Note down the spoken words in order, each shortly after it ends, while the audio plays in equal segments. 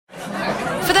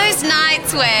Those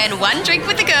nights when one drink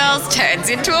with the girls turns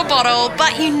into a bottle,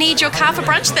 but you need your car for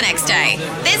brunch the next day.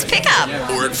 There's Pickup.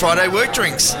 Or at Friday work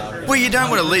drinks, where you don't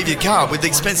want to leave your car with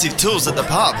expensive tools at the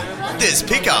pub. There's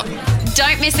Pickup.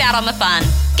 Don't miss out on the fun.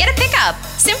 Get a Pickup.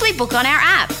 Simply book on our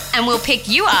app and we'll pick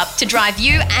you up to drive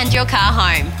you and your car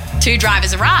home. 2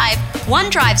 drivers arrive, one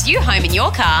drives you home in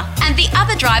your car and the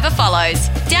other driver follows.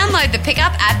 Download the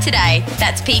Pickup app today.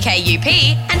 That's PKUP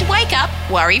and wake up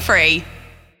worry-free.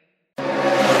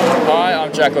 Hi,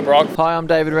 I'm Jack LeBrock. Hi, I'm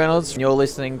David Reynolds. You're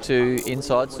listening to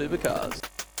Inside Supercars.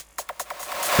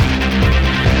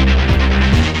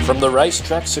 From the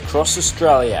racetracks across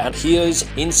Australia, and here's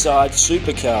Inside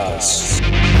Supercars.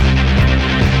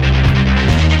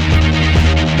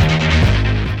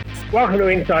 Welcome to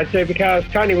Inside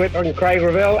Supercars. Tony Whitman and Craig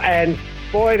Revell, and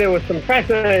boy, there was some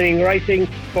fascinating racing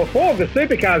before the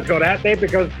supercars got out there,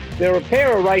 because there were a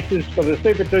pair of races for the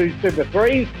Super 2, Super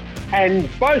 3s, and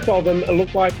both of them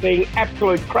look like being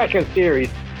absolute cracker series.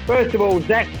 First of all,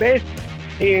 Zach Best,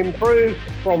 he improved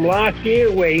from last year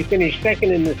where he finished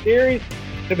second in the series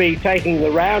to be taking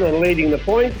the round and leading the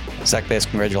points. Zach Best,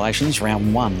 congratulations.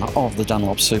 Round 1 of the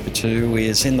Dunlop Super 2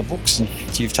 is in the books and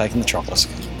you've taken the chocolates.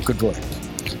 Good work.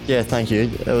 Yeah, thank you.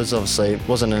 It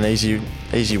wasn't an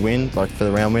easy win, like for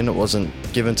the round win. It wasn't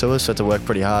given to us, so we had to work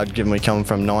pretty hard given we come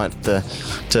from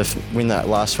 9th to win that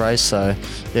last race. So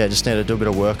yeah, just need to do a bit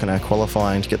of work on our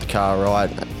qualifying to get the car right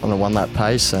on a 1-lap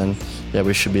pace, and yeah,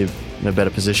 we should be in a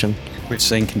better position. We've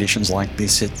seen conditions like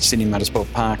this at Sydney Motorsport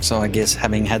Park, so I guess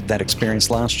having had that experience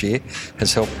last year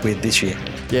has helped with this year.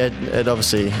 Yeah, it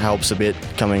obviously helps a bit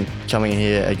coming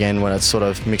here again when it's sort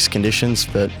of mixed conditions,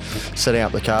 but setting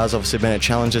up the car's obviously been a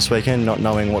challenge this weekend, not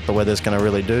knowing what the weather's going to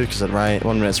really do, because 1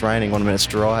 minute it's raining, 1 minute it's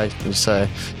dry. And so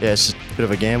yeah, it's just a bit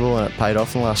of a gamble, and it paid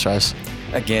off in the last race.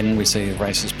 Again, we see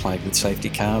races played with safety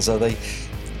cars. Are the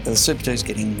Super 2's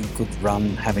getting a good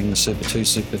run, having the Super 2,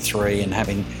 Super 3 and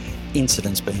having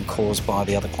incidents being caused by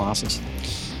the other classes?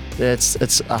 Yeah,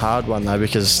 it's a hard one though,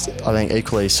 because I think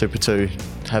equally Super 2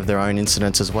 have their own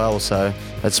incidents as well, so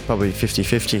it's probably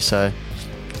 50-50. So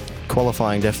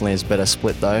qualifying definitely is a better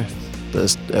split though.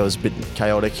 It was a bit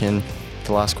chaotic in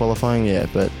the last qualifying, yeah,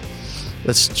 but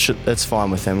it's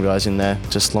fine with them guys in there.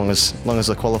 Just long as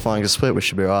the qualifying is split, we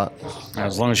should be right.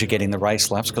 As long as you're getting the race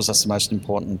laps, because that's the most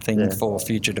important thing for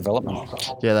future development.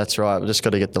 Yeah, that's right. We've just got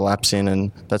to get the laps in,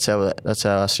 and that's how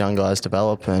us young guys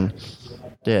develop. And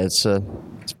yeah, it's a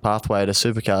pathway to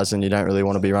supercars, and you don't really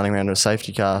want to be running around in a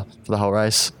safety car for the whole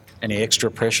race. Any extra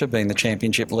pressure being the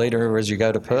championship leader as you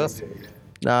go to Perth?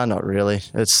 No, not really.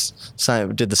 We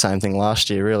did the same thing last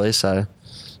year, really. So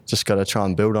just got to try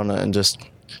and build on it and just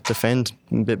defend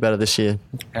a bit better this year.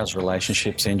 How's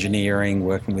relationships, engineering,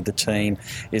 working with the team?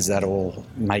 Is that all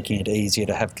making it easier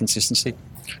to have consistency?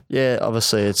 Yeah,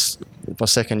 obviously it's my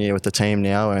second year with the team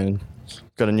now, and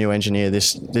got a new engineer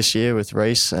this year with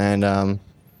Reese, and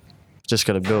just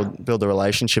got to build the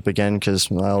relationship again, because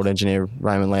my old engineer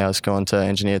Raymond Leo's gone to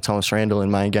engineer Thomas Randall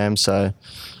in main game. So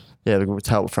yeah, with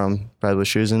help from Bradley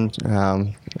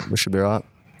Schusen, we should be right.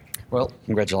 Well,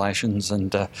 congratulations,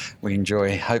 and we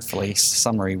enjoy, hopefully,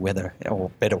 summery weather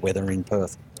or better weather in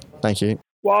Perth. Thank you.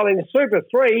 While in Super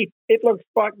 3, it looks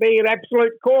like being an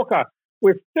absolute corker,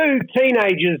 with 2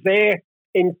 teenagers there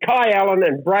in Kai Allen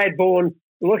and Brad Bourne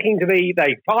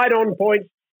they tied on points,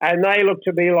 and they look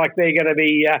to be like they're going to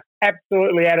be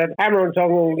absolutely at it, hammer and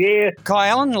tong all year. Kai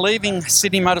Allen leaving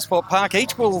Sydney Motorsport Park,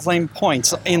 each will win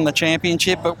points in the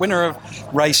championship, but winner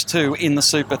of race 2 in the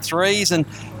Super 3s, and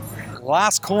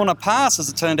last corner pass, as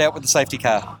it turned out, with the safety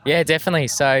car. Yeah, definitely.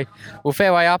 So we're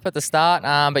fair way up at the start,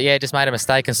 but yeah, just made a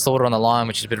mistake and stalled it on the line,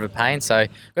 which is a bit of a pain. So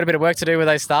got a bit of work to do with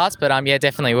those starts, but yeah,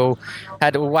 definitely we're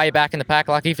way back in the pack.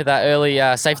 Lucky for that early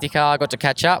safety car, got to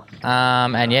catch up,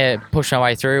 and yeah, push my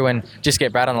way through and just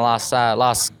get Brad on the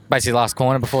last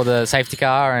corner before the safety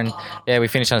car, and yeah, we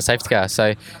finished on a safety car.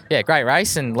 So yeah, great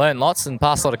race and learned lots and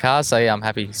passed a lot of cars, so yeah, I'm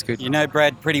happy. It's good. You know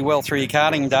Brad pretty well through your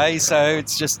karting days, so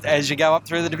it's just as you go up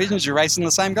through the divisions, you're racing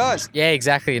the same guys. Yeah,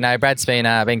 exactly. Brad's been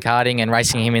karting and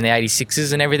racing him in the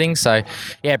 86s and everything, so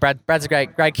yeah, Brad's a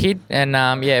great kid, and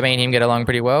yeah, me and him get along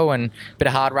pretty well, and a bit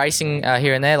of hard racing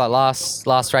here and there, like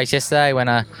last race yesterday when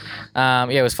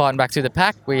was fighting back through the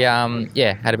pack. We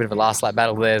had a bit of a last lap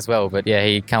battle there as well, but yeah,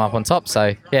 he come up on top,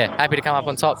 so yeah, happy to come up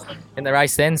on top in the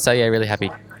race then. So yeah, really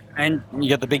happy. And you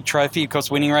got the big trophy, of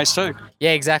course, winning race 2.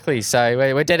 Yeah, exactly. So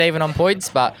we're dead even on points,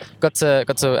 but got to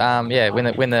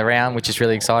win the round, which is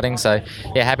really exciting. So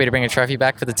yeah, happy to bring a trophy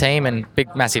back for the team, and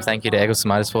massive thank you to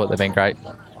Eggleston Motorsport. They've been great.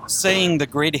 Seeing the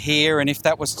grid here, and if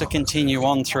that was to continue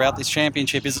on throughout this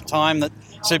championship, is it time that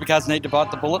supercars need to bite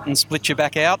the bullet and split you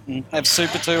back out and have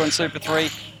Super 2 and Super 3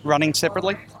 running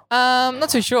separately? Not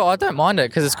too sure. I don't mind it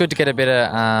because it's good to get a bit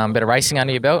of racing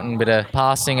under your belt and a bit of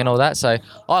passing and all that. So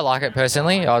I like it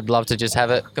personally. I'd love to just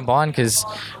have it combined because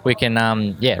we can,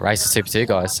 race the Super 2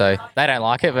 guys. So they don't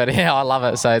like it, but yeah, I love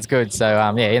it. So it's good.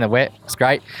 So in the wet, it's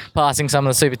great. Passing some of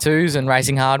the Super 2s and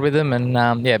racing hard with them and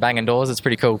banging doors. It's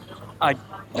pretty cool. I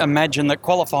imagine that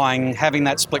having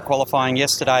that split qualifying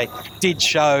yesterday did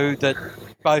show that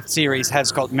both series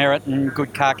has got merit and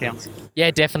good car counts.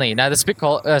 Yeah, definitely. No, the split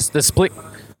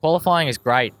qualifying is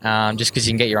great, just because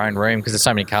you can get your own room because there's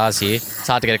so many cars here. It's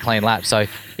hard to get a clean lap. So,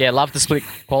 yeah, love the split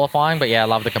qualifying, but yeah, I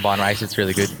love the combined race. It's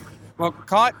really good. Well,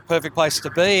 Kite, perfect place to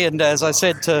be. And as I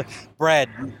said to Brad,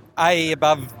 A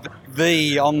above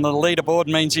V on the leaderboard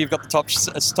means you've got the top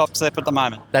step at the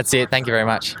moment. That's it. Thank you very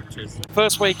much. Cheers.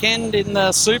 First weekend in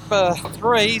the Super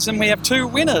 3s, and we have 2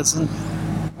 winners. And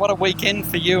what a weekend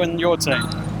for you and your team.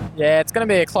 Yeah, it's going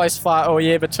to be a close fight all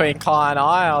year between Kai and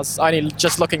I was only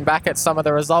just looking back at some of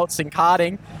the results in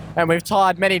karting, and we've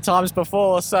tied many times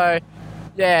before. So,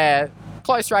 yeah,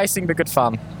 close racing, but good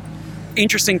fun.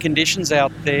 Interesting conditions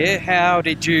out there. How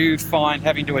did you find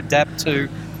having to adapt to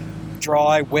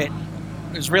dry, wet?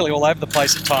 It was really all over the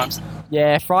place at times.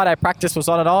 Yeah, Friday practice was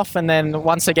on and off, and then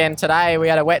once again today we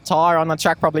had a wet tyre on the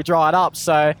track, probably dried up.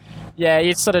 So, yeah,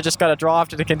 you sort of just got to drive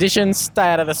to the conditions, stay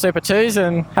out of the Super 2s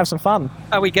and have some fun.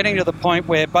 Are we getting to the point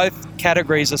where both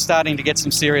categories are starting to get some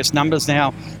serious numbers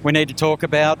now? We need to talk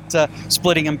about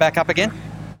splitting them back up again?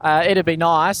 It'd be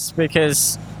nice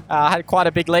because I had quite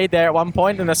a big lead there at one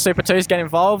point and the Super 2s get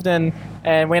involved and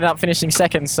we ended up finishing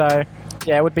second. So,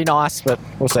 yeah, it would be nice, but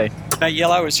we'll see. That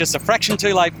yellow was just a fraction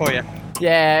too late for you.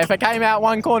 Yeah, if it came out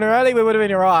one corner early, we would have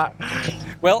been all right.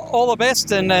 Well, all the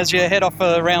best, and as you head off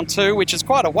for round 2, which is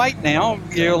quite a wait now,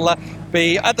 you'll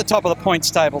be at the top of the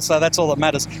points table, so that's all that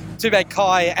matters. Too bad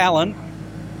Kai Allen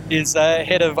is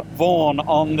ahead of Vaughan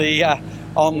on the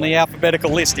alphabetical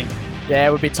listing. Yeah,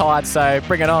 we'll be tied, so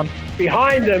bring it on.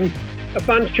 Behind them, a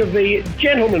bunch of the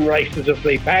gentleman racers of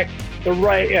the pack, the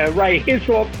Ray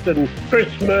Hislops and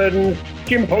Chris Murdens,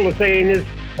 Jim Policinas,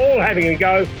 all having a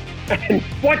go, and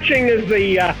watching as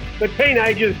the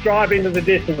teenagers drive into the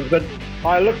distance. But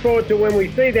I look forward to when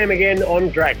we see them again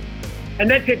on track. And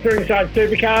that's it for Inside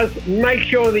Supercars. Make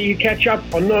sure that you catch up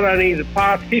on not only the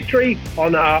past history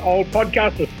on our old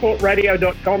podcast at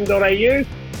sportradio.com.au,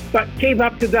 but keep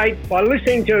up to date by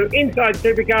listening to Inside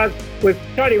Supercars with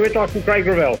Tony Whitlock and Craig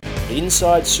Ravel.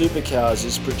 Inside Supercars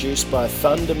is produced by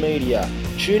Thunder Media.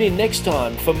 Tune in next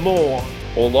time for more,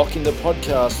 or lock in the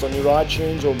podcast on your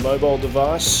iTunes or mobile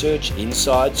device. Search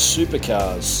Inside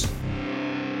Supercars.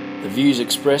 The views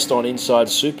expressed on Inside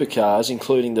Supercars,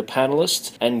 including the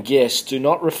panellists and guests, do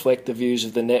not reflect the views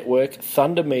of the network,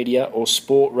 Thunder Media or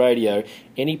Sport Radio.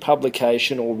 Any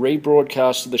publication or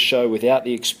rebroadcast of the show without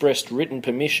the expressed written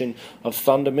permission of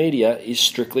Thunder Media is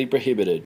strictly prohibited.